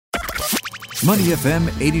Money FM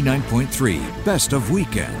 89.3, best of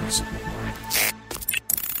weekends.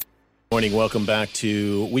 Morning, welcome back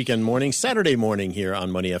to Weekend Morning, Saturday morning here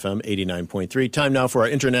on Money FM 89.3. Time now for our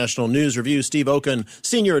international news review. Steve Oken,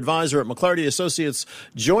 Senior Advisor at McLarty Associates,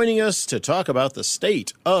 joining us to talk about the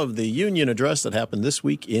State of the Union address that happened this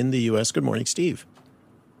week in the U.S. Good morning, Steve.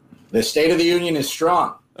 The State of the Union is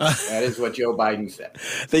strong. That is what Joe Biden said.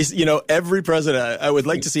 Every president, I would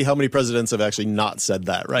like to see how many presidents have actually not said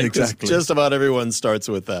that, right? Exactly. Just about everyone starts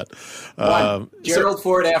with that. Gerald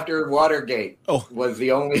Ford after Watergate was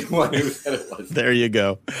the only one who said it was. There you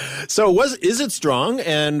go. So is it strong?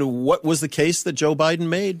 And what was the case that Joe Biden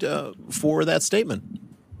made for that statement?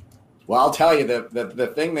 Well, I'll tell you,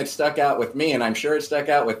 the thing that stuck out with me, and I'm sure it stuck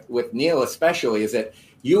out with Neil especially, is that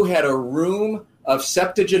you had a room of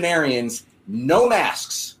septuagenarians, no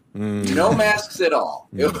masks. No masks at all.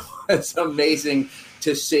 It was amazing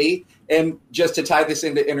to see. And just to tie this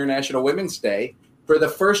into International Women's Day, for the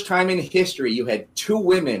first time in history, you had two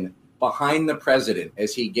women behind the president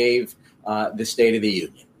as he gave the State of the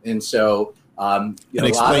Union. And so,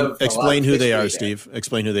 explain who they are, Steve.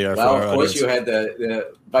 Explain who they are. Well, for our of course, audience. you had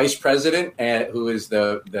the vice president, who is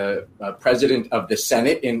the president of the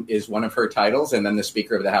Senate, is one of her titles, and then the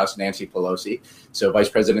Speaker of the House, Nancy Pelosi. So Vice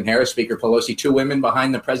President Harris, Speaker Pelosi, two women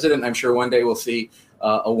behind the president. I'm sure one day we'll see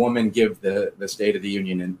a woman give the State of the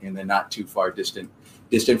Union in the not too far distant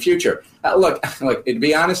future. Look, to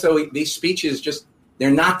be honest, though, these speeches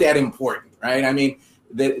they're not that important, right? I mean,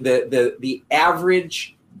 the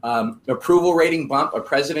average approval rating bump a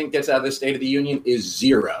president gets out of the State of the Union is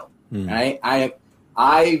 0. Right? I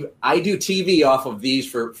do TV off of these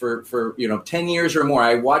for 10 years or more.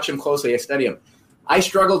 I watch them closely. I study them. I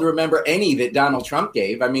struggle to remember any that Donald Trump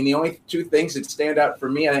gave. I mean, the only two things that stand out for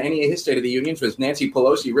me on any of his State of the Unions was Nancy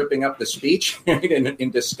Pelosi ripping up the speech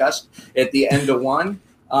in disgust at the end of one,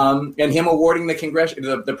 and him awarding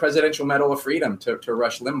the Presidential Medal of Freedom to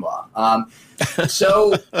Rush Limbaugh.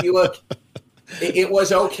 So you look. It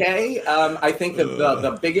was okay. I think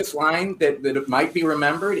the biggest line that might be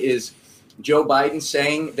remembered is Joe Biden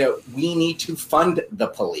saying that we need to fund the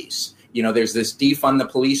police. There's this defund the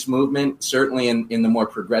police movement, certainly in the more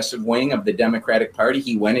progressive wing of the Democratic Party.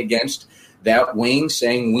 He went against that wing,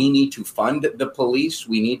 saying we need to fund the police.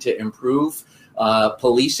 We need to improve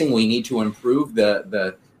policing. We need to improve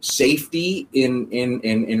the safety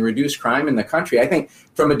in reduced crime in the country. I think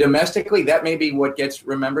from a domestically, that may be what gets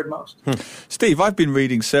remembered most. Steve, I've been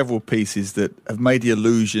reading several pieces that have made the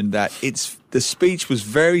allusion that the speech was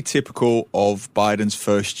very typical of Biden's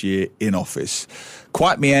first year in office.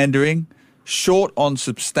 Quite meandering, short on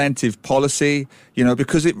substantive policy,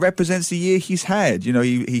 because it represents the year he's had.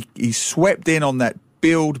 He swept in on that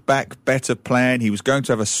Build Back Better plan. He was going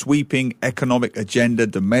to have a sweeping economic agenda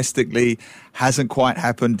domestically. Hasn't quite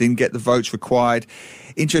happened, didn't get the votes required.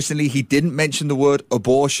 Interestingly, he didn't mention the word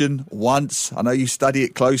abortion once. I know you study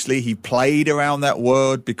it closely. He played around that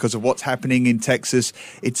word because of what's happening in Texas.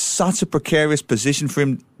 It's such a precarious position for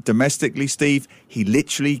him domestically, Steve. He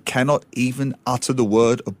literally cannot even utter the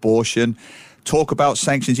word abortion. Talk about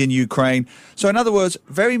sanctions in Ukraine. So in other words,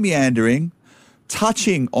 very meandering,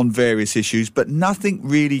 touching on various issues, but nothing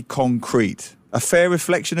really concrete. A fair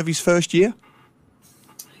reflection of his first year?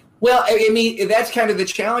 Well, I mean, that's kind of the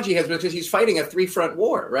challenge he has because he's fighting a three-front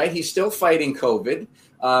war, right? He's still fighting COVID,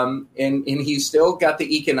 and he's still got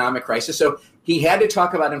the economic crisis. So he had to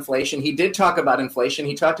talk about inflation. He did talk about inflation.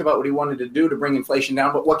 He talked about what he wanted to do to bring inflation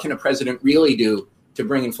down, but what can a president really do to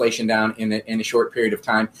bring inflation down in a short period of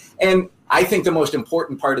time? And I think the most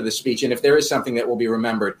important part of the speech, and if there is something that will be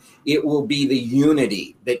remembered, it will be the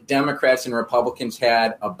unity that Democrats and Republicans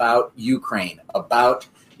had about Ukraine, about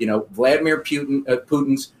Vladimir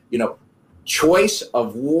Putin's choice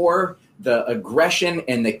of war, the aggression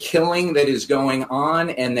and the killing that is going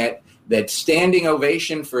on, and that standing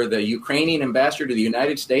ovation for the Ukrainian ambassador to the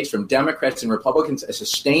United States from Democrats and Republicans, a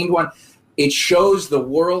sustained one. It shows the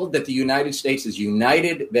world that the United States is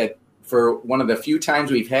united, that for one of the few times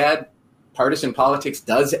we've had, partisan politics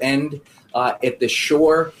does end at the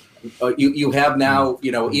shore. You have now,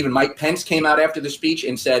 even Mike Pence came out after the speech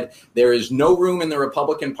and said there is no room in the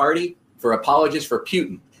Republican Party for apologists for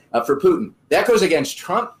Putin. That goes against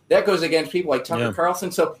Trump. That goes against people like Tucker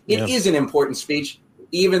Carlson. So it is an important speech,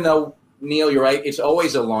 even though, Neil, you're right, it's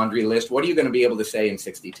always a laundry list. What are you going to be able to say in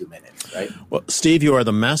 62 minutes, right? Well, Steve, you are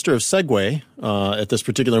the master of segue at this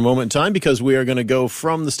particular moment in time, because we are going to go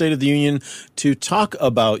from the State of the Union to talk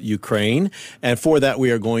about Ukraine. And for that,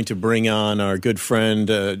 we are going to bring on our good friend,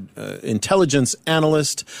 intelligence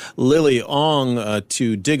analyst Lily Ong,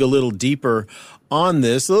 to dig a little deeper on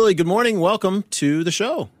this. Lily, good morning. Welcome to the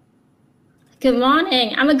show. Good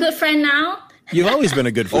morning. I'm a good friend now. You've always been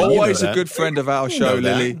a good friend. Always a good friend of our show,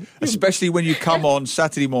 Lily, especially when you come on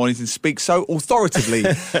Saturday mornings and speak so authoritatively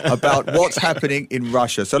about what's happening in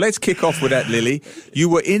Russia. So let's kick off with that, Lily. You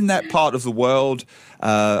were in that part of the world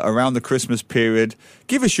around the Christmas period.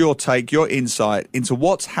 Give us your take, your insight into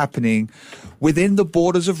what's happening within the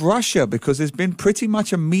borders of Russia, because there's been pretty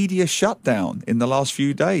much a media shutdown in the last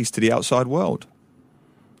few days to the outside world.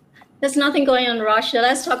 There's nothing going on in Russia.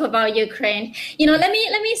 Let's talk about Ukraine. Let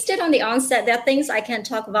me state on the onset, there are things I can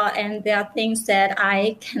talk about and there are things that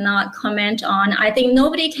I cannot comment on. I think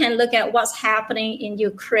nobody can look at what's happening in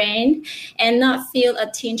Ukraine and not feel a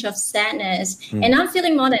tinge of sadness. And I'm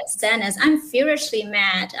feeling more than sadness. I'm furiously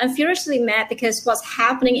mad. I'm furiously mad because what's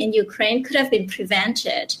happening in Ukraine could have been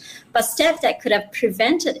prevented. But steps that could have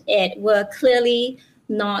prevented it were clearly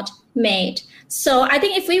not made. So I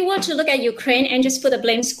think if we were to look at Ukraine and just put the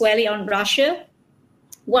blame squarely on Russia,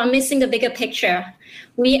 we're missing the bigger picture.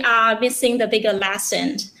 We are missing the bigger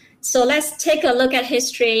lesson. So let's take a look at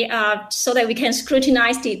history so that we can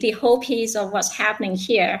scrutinize the whole piece of what's happening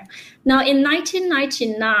here. Now, in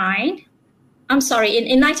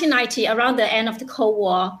 1990, around the end of the Cold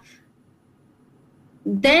War,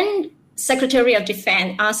 then Secretary of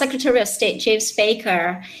State James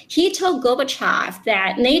Baker, he told Gorbachev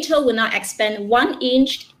that NATO would not expand 1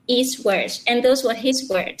 inch eastwards, and those were his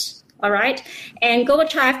words, all right? And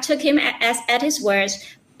Gorbachev took him at his words.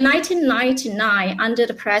 1999, under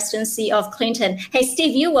the presidency of Clinton. Hey,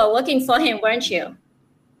 Steve, you were working for him, weren't you?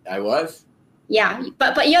 I was. Yeah,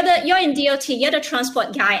 but you're in DOT, you're the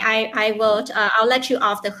transport guy. I'll let you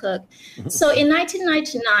off the hook. So in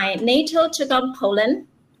 1999, NATO took on Poland.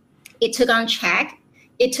 It took on Czech,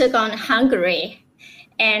 it took on Hungary.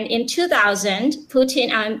 And in 2000,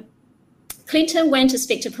 Clinton went to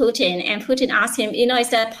speak to Putin, and Putin asked him, is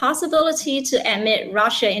there a possibility to admit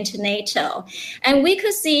Russia into NATO? And we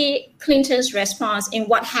could see Clinton's response in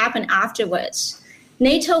what happened afterwards.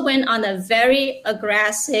 NATO went on a very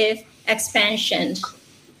aggressive expansion.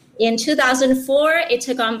 In 2004, it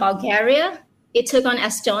took on Bulgaria, it took on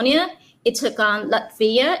Estonia, it took on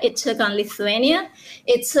Latvia, it took on Lithuania,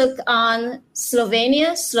 it took on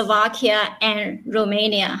Slovenia, Slovakia, and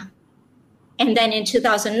Romania. And then in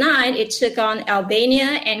 2009, it took on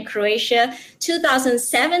Albania and Croatia,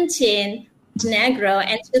 2017, Montenegro,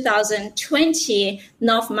 and 2020,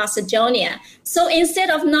 North Macedonia. So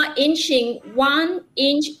instead of not inching 1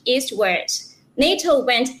 inch eastwards, NATO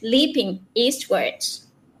went leaping eastwards.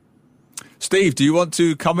 Steve, do you want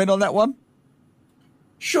to comment on that one?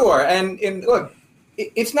 Sure. And look,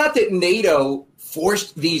 it's not that NATO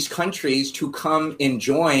forced these countries to come and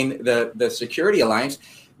join the security alliance.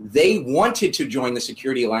 They wanted to join the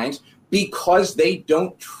security alliance because they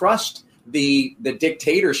don't trust the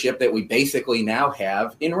dictatorship that we basically now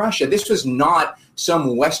have in Russia. This was not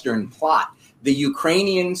some Western plot. The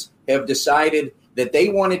Ukrainians have decided that they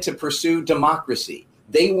wanted to pursue democracy.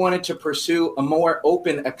 They wanted to pursue a more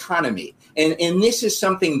open economy. And this is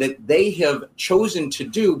something that they have chosen to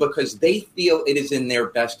do because they feel it is in their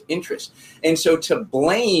best interest. And so to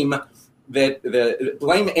blame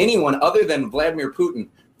anyone other than Vladimir Putin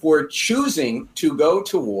for choosing to go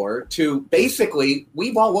to war, to basically,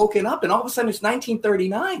 we've all woken up and all of a sudden it's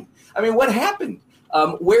 1939. I mean, what happened?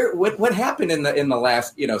 What happened in the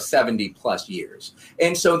last 70 plus years?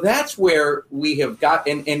 And so that's where we have got.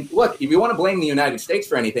 And look, if you want to blame the United States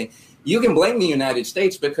for anything, you can blame the United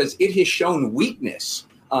States because it has shown weakness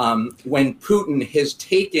when Putin has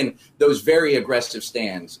taken those very aggressive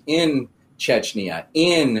stands in Chechnya,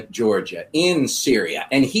 in Georgia, in Syria,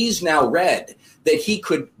 and he's now read that he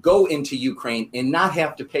could go into Ukraine and not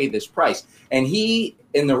have to pay this price. And he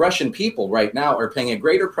and the Russian people right now are paying a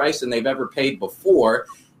greater price than they've ever paid before.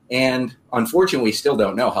 And unfortunately, we still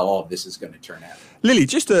don't know how all of this is going to turn out. Lily,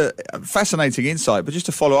 just a fascinating insight, but just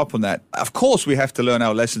to follow up on that, of course we have to learn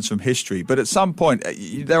our lessons from history, but at some point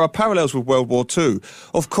there are parallels with World War II.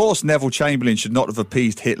 Of course Neville Chamberlain should not have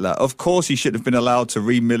appeased Hitler. Of course he should have been allowed to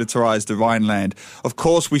remilitarize the Rhineland. Of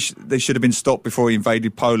course they should have been stopped before he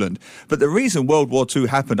invaded Poland. But the reason World War II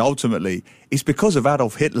happened ultimately is because of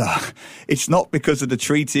Adolf Hitler. It's not because of the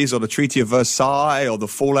treaties or the Treaty of Versailles or the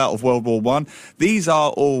fallout of World War I. These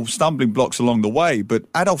are all stumbling blocks along the way, but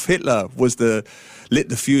Adolf Hitler lit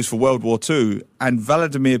the fuse for World War II, and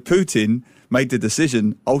Vladimir Putin made the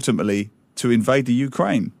decision ultimately to invade the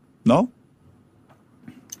Ukraine. No?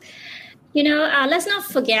 Let's not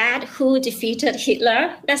forget who defeated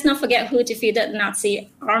Hitler. Let's not forget who defeated the Nazi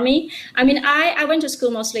army. I mean, I went to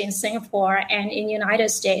school mostly in Singapore and in the United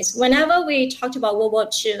States. Whenever we talked about World War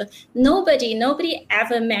II, nobody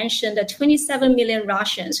ever mentioned the 27 million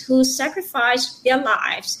Russians who sacrificed their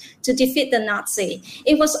lives to defeat the Nazi.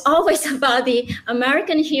 It was always about the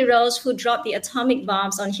American heroes who dropped the atomic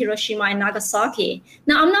bombs on Hiroshima and Nagasaki.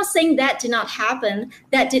 Now, I'm not saying that did not happen.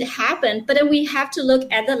 That did happen, but then we have to look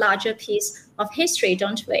at the larger piece of history,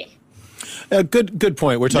 don't we? Good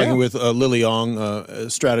point. We're talking with Lily Ong,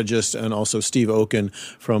 strategist, and also Steve Okun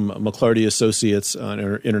from McClarty Associates on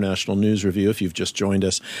International News Review, if you've just joined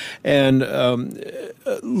us. And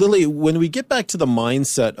Lily, when we get back to the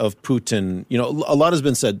mindset of Putin, a lot has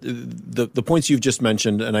been said. The points you've just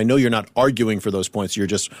mentioned, and I know you're not arguing for those points, you're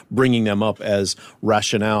just bringing them up as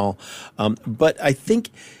rationale. But I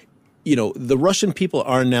think the Russian people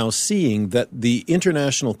are now seeing that the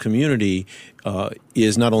international community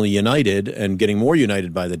is not only united and getting more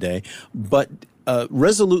united by the day, but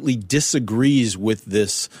resolutely disagrees with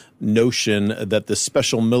this notion that the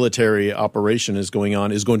special military operation is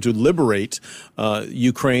going to liberate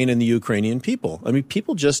Ukraine and the Ukrainian people. I mean,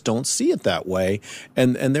 people just don't see it that way.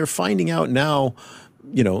 And they're finding out now,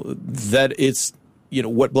 that it's,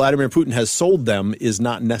 what Vladimir Putin has sold them is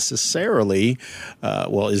not necessarily,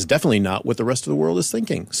 is definitely not what the rest of the world is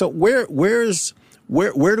thinking. So where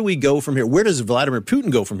do we go from here? Where does Vladimir Putin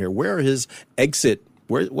go from here? Where are his exit?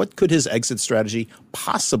 What could his exit strategy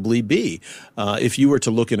possibly be if you were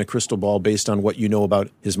to look in a crystal ball based on what you know about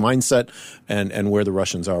his mindset and where the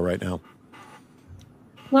Russians are right now?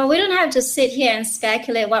 Well, we don't have to sit here and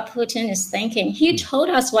speculate what Putin is thinking. He told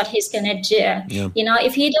us what he's going to do. Yeah.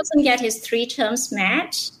 If he doesn't get his 3 terms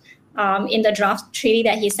met in the draft treaty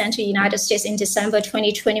that he sent to the United States in December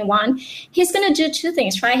 2021, he's going to do 2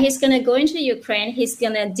 things, right? He's going to go into Ukraine, he's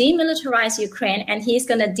going to demilitarize Ukraine, and he's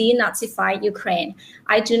going to denazify Ukraine.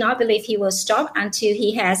 I do not believe he will stop until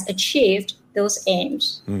he has achieved those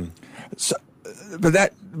aims. So, but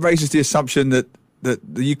that raises the assumption that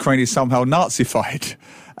the Ukraine is somehow Nazified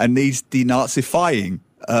and needs denazifying.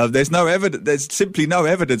 There's simply no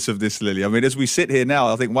evidence of this, Lily. I mean, as we sit here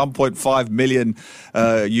now, I think 1.5 million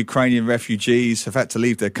Ukrainian refugees have had to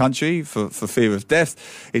leave their country for fear of death.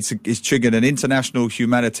 It's triggered an international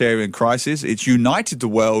humanitarian crisis. It's united the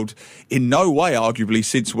world in no way, arguably,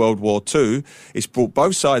 since World War II. It's brought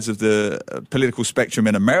both sides of the political spectrum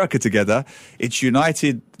in America together. It's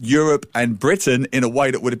united Europe and Britain in a way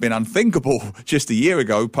that would have been unthinkable just a year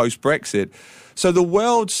ago, post-Brexit. So the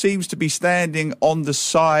world seems to be standing on the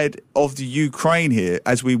side of the Ukraine here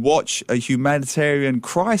as we watch a humanitarian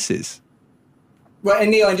crisis. Well, and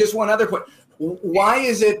Neil, and just one other point. Why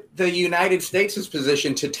is it the United States'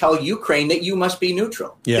 position to tell Ukraine that you must be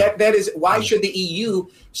neutral? Yeah. That is, why should the EU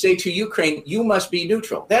say to Ukraine, you must be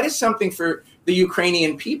neutral? That is something for the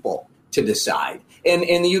Ukrainian people to decide. And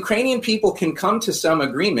the Ukrainian people can come to some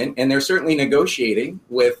agreement, and they're certainly negotiating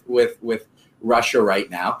with Russia right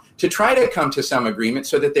now to try to come to some agreement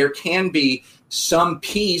so that there can be some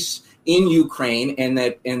peace in Ukraine and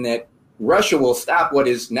that Russia will stop what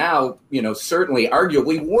is now, certainly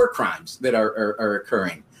arguably war crimes that are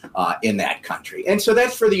occurring in that country. And so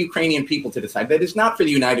that's for the Ukrainian people to decide. That is not for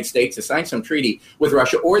the United States to sign some treaty with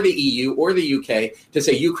Russia or the EU or the UK to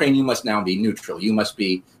say, Ukraine, you must now be neutral. You must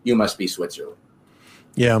be Switzerland.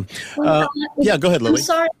 Yeah. Go ahead, Lily. I'm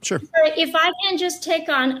sorry. Sure. If I can just take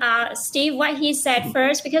on Steve, what he said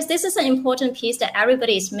first, because this is an important piece that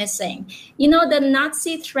everybody is missing. The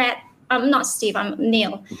Nazi threat, not Steve, I'm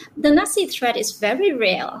Neil. The Nazi threat is very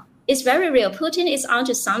real. It's very real. Putin is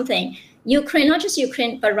onto something. Ukraine, not just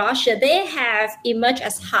Ukraine, but Russia, they have emerged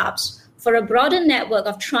as hubs for a broader network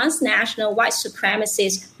of transnational white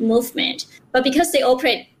supremacist movement. But because they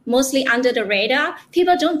operate mostly under the radar,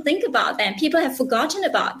 people don't think about them. People have forgotten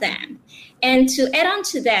about them. And to add on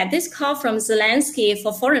to that, this call from Zelensky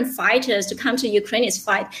for foreign fighters to come to Ukraine's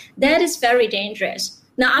fight, that is very dangerous.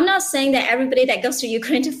 Now, I'm not saying that everybody that goes to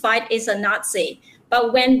Ukraine to fight is a Nazi.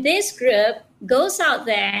 But when this group goes out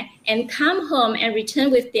there and come home and return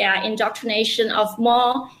with their indoctrination of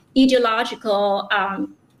more ideological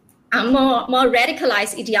more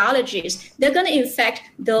radicalized ideologies, they're going to infect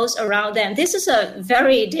those around them. This is a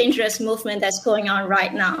very dangerous movement that's going on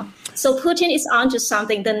right now. So Putin is onto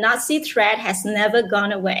something. The Nazi threat has never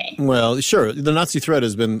gone away. Well, sure. The Nazi threat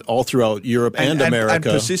has been all throughout Europe and America. And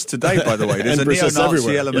persists today, by the way. There's a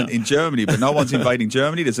neo-Nazi element in Germany, but no one's invading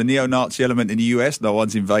Germany. There's a neo-Nazi element in the US. No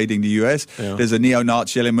one's invading the US. Yeah. There's a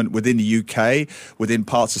neo-Nazi element within the UK, within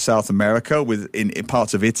parts of South America, in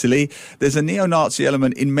parts of Italy. There's a neo-Nazi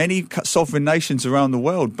element in many sovereign nations around the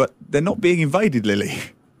world, but they're not being invaded, Lily.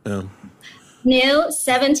 Yeah. No,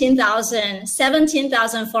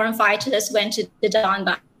 17,000 foreign fighters went to the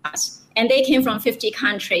Donbass, and they came from 50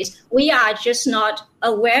 countries. We are just not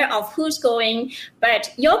aware of who's going.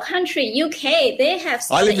 But your country, UK, they have.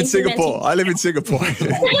 I live in Singapore.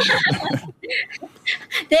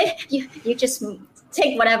 You just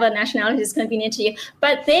take whatever nationality is convenient to you.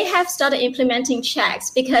 But they have started implementing checks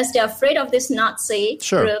because they're afraid of these Nazi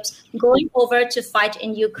groups going over to fight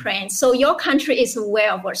in Ukraine. So your country is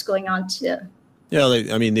aware of what's going on too. Yeah,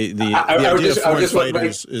 I mean the idea of foreign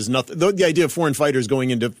fighters is nothing. The idea of foreign fighters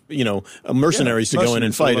going into mercenaries to go in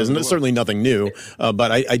and fight is certainly nothing new. But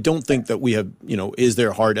I don't think that we have is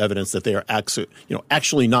there hard evidence that they are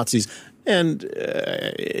actually Nazis. And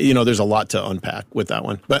there's a lot to unpack with that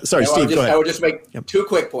one. But sorry, Steve, go ahead. I would just make two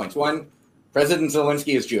quick points. One, President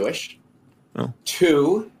Zelensky is Jewish. Oh.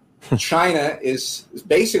 Two, China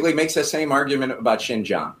basically makes the same argument about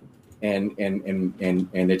Xinjiang and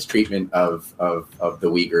its treatment of the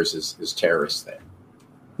Uyghurs as terrorists there.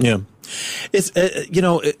 Yeah. It's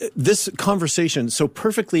this conversation so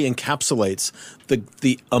perfectly encapsulates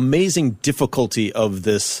the amazing difficulty of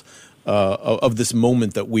this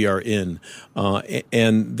moment that we are in,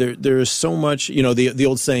 and there is so much. The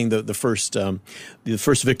old saying, the first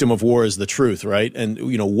victim of war is the truth, right? And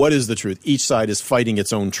what is the truth? Each side is fighting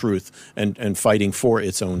its own truth and fighting for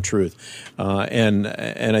its own truth, and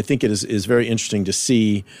I think it is very interesting to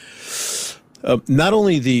see not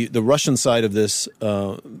only the Russian side of this.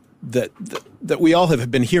 That we all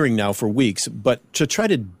have been hearing now for weeks, but to try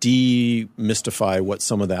to demystify what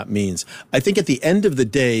some of that means. I think at the end of the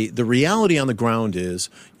day, the reality on the ground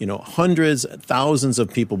is, hundreds, thousands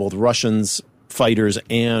of people, both Russians, fighters,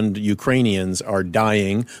 and Ukrainians are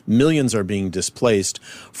dying. Millions are being displaced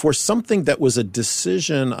for something that was a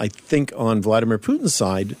decision, I think, on Vladimir Putin's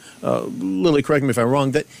side. Lily, correct me if I'm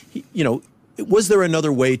wrong, that, was there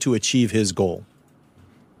another way to achieve his goal?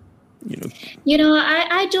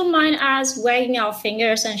 I don't mind us wagging our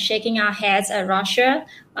fingers and shaking our heads at Russia.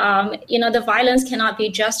 The violence cannot be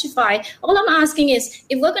justified. All I'm asking is,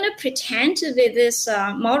 if we're going to pretend to be this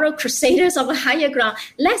moral crusaders of a higher ground,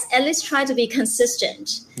 let's at least try to be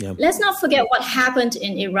consistent. Yeah. Let's not forget what happened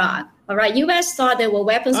in Iraq. All right, U.S. thought there were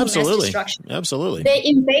weapons of mass destruction. Absolutely. They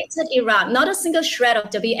invaded Iraq. Not a single shred of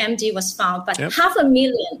WMD was found, but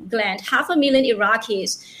 500,000, Glenn, 500,000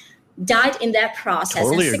 Iraqis died in that process,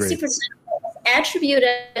 totally and 60% agree.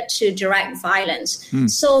 Attributed to direct violence.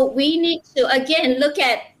 So we need to, again, look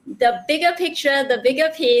at the bigger picture, the bigger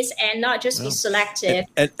piece, and not just be selective.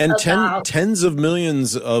 And tens of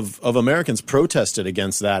millions of Americans protested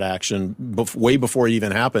against that action way before it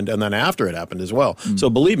even happened, and then after it happened as well. So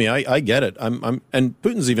believe me, I get it. And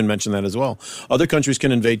Putin's even mentioned that as well. Other countries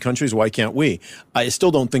can invade countries. Why can't we? I still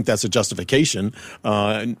don't think that's a justification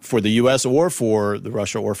for the U.S. or for the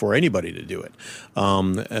Russia or for anybody to do it,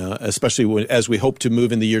 especially as we hope to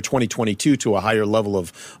move in the year 2022 to a higher level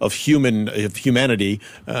of humanity.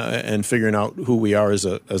 And figuring out who we are as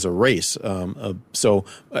a race. So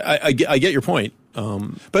I get your point.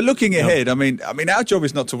 But looking ahead, I mean, our job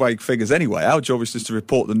is not to wag figures anyway. Our job is just to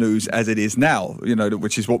report the news as it is now,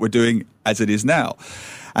 which is what we're doing as it is now.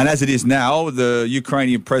 And as it is now, the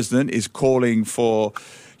Ukrainian president is calling for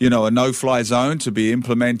a no-fly zone to be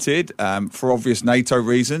implemented for obvious NATO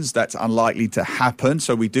reasons. That's unlikely to happen.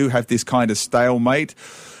 So we do have this kind of stalemate.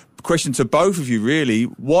 Question to both of you, really.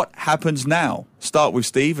 What happens now? Start with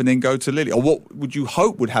Steve and then go to Lily. Or what would you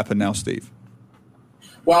hope would happen now, Steve?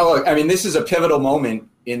 Well, look, this is a pivotal moment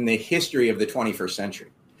in the history of the 21st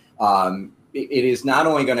century. It is not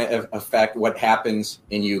only going to affect what happens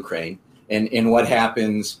in Ukraine and what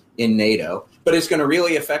happens in NATO, but it's going to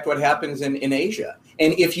really affect what happens in Asia.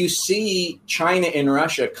 And if you see China and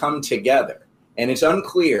Russia come together, and it's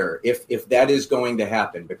unclear if that is going to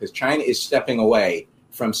happen, because China is stepping away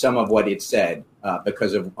from some of what it said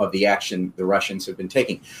because of the action the Russians have been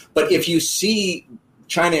taking. But if you see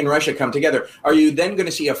China and Russia come together, are you then going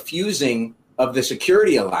to see a fusing of the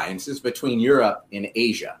security alliances between Europe and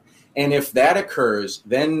Asia? And if that occurs,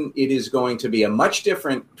 then it is going to be a much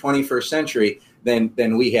different 21st century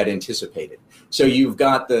than we had anticipated. So you've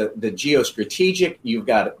got the geostrategic, you've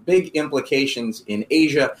got big implications in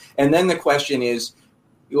Asia. And then the question is,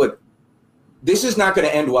 look, this is not going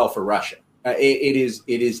to end well for Russia. It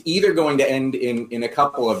is either going to end in a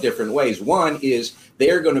couple of different ways. One is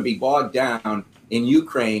they're going to be bogged down in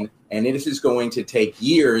Ukraine, and it is going to take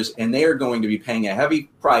years, and they are going to be paying a heavy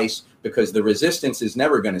price because the resistance is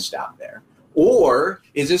never going to stop there. Or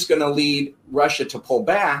is this going to lead Russia to pull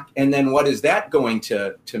back? And then what is that going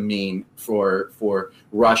to mean for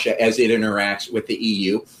Russia as it interacts with the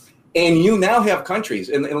EU? And you now have countries,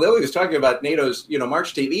 and Lily was talking about NATO's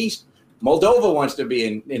march to the east. Moldova wants to be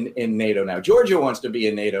in NATO now. Georgia wants to be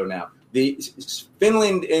in NATO now.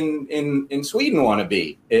 Finland and Sweden want to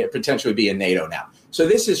be potentially be in NATO now. So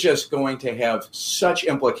this is just going to have such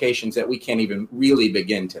implications that we can't even really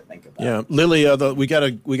begin to think about. Yeah, Lily, we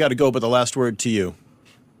gotta go, but the last word to you.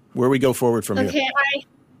 Where we go forward from here? Okay,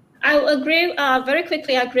 I agree very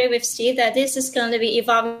quickly. I agree with Steve that this is going to be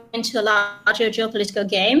evolving into a larger geopolitical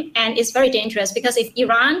game, and it's very dangerous because if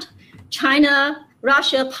Iran, China,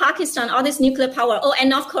 Russia, Pakistan, all this nuclear power,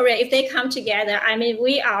 and North Korea, if they come together, I mean,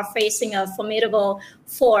 we are facing a formidable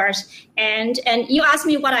force. And you asked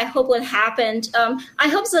me what I hope will happen. I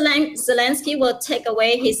hope Zelensky will take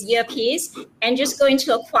away his earpiece and just go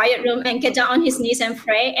into a quiet room and get down on his knees and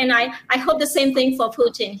pray. And I hope the same thing for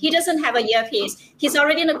Putin. He doesn't have a earpiece. He's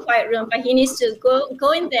already in a quiet room, but he needs to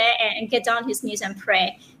go in there and get down on his knees and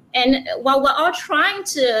pray. And while we're all trying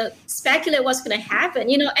to speculate what's going to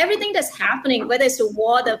happen, everything that's happening, whether it's the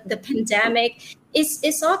war, the pandemic,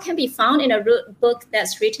 it's all can be found in a book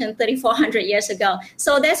that's written 3,400 years ago.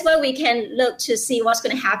 So that's where we can look to see what's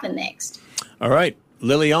going to happen next. All right.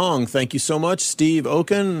 Lily Ong, thank you so much. Steve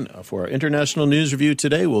Okun for our International News Review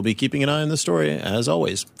today. We'll be keeping an eye on the story, as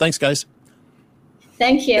always. Thanks, guys.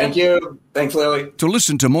 Thank you. Thank you. Thanks, Lily. To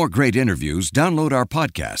listen to more great interviews, download our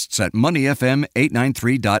podcasts at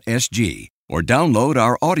moneyfm893.sg or download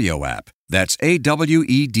our audio app. That's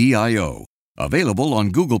AWEDIO. Available on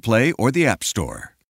Google Play or the App Store.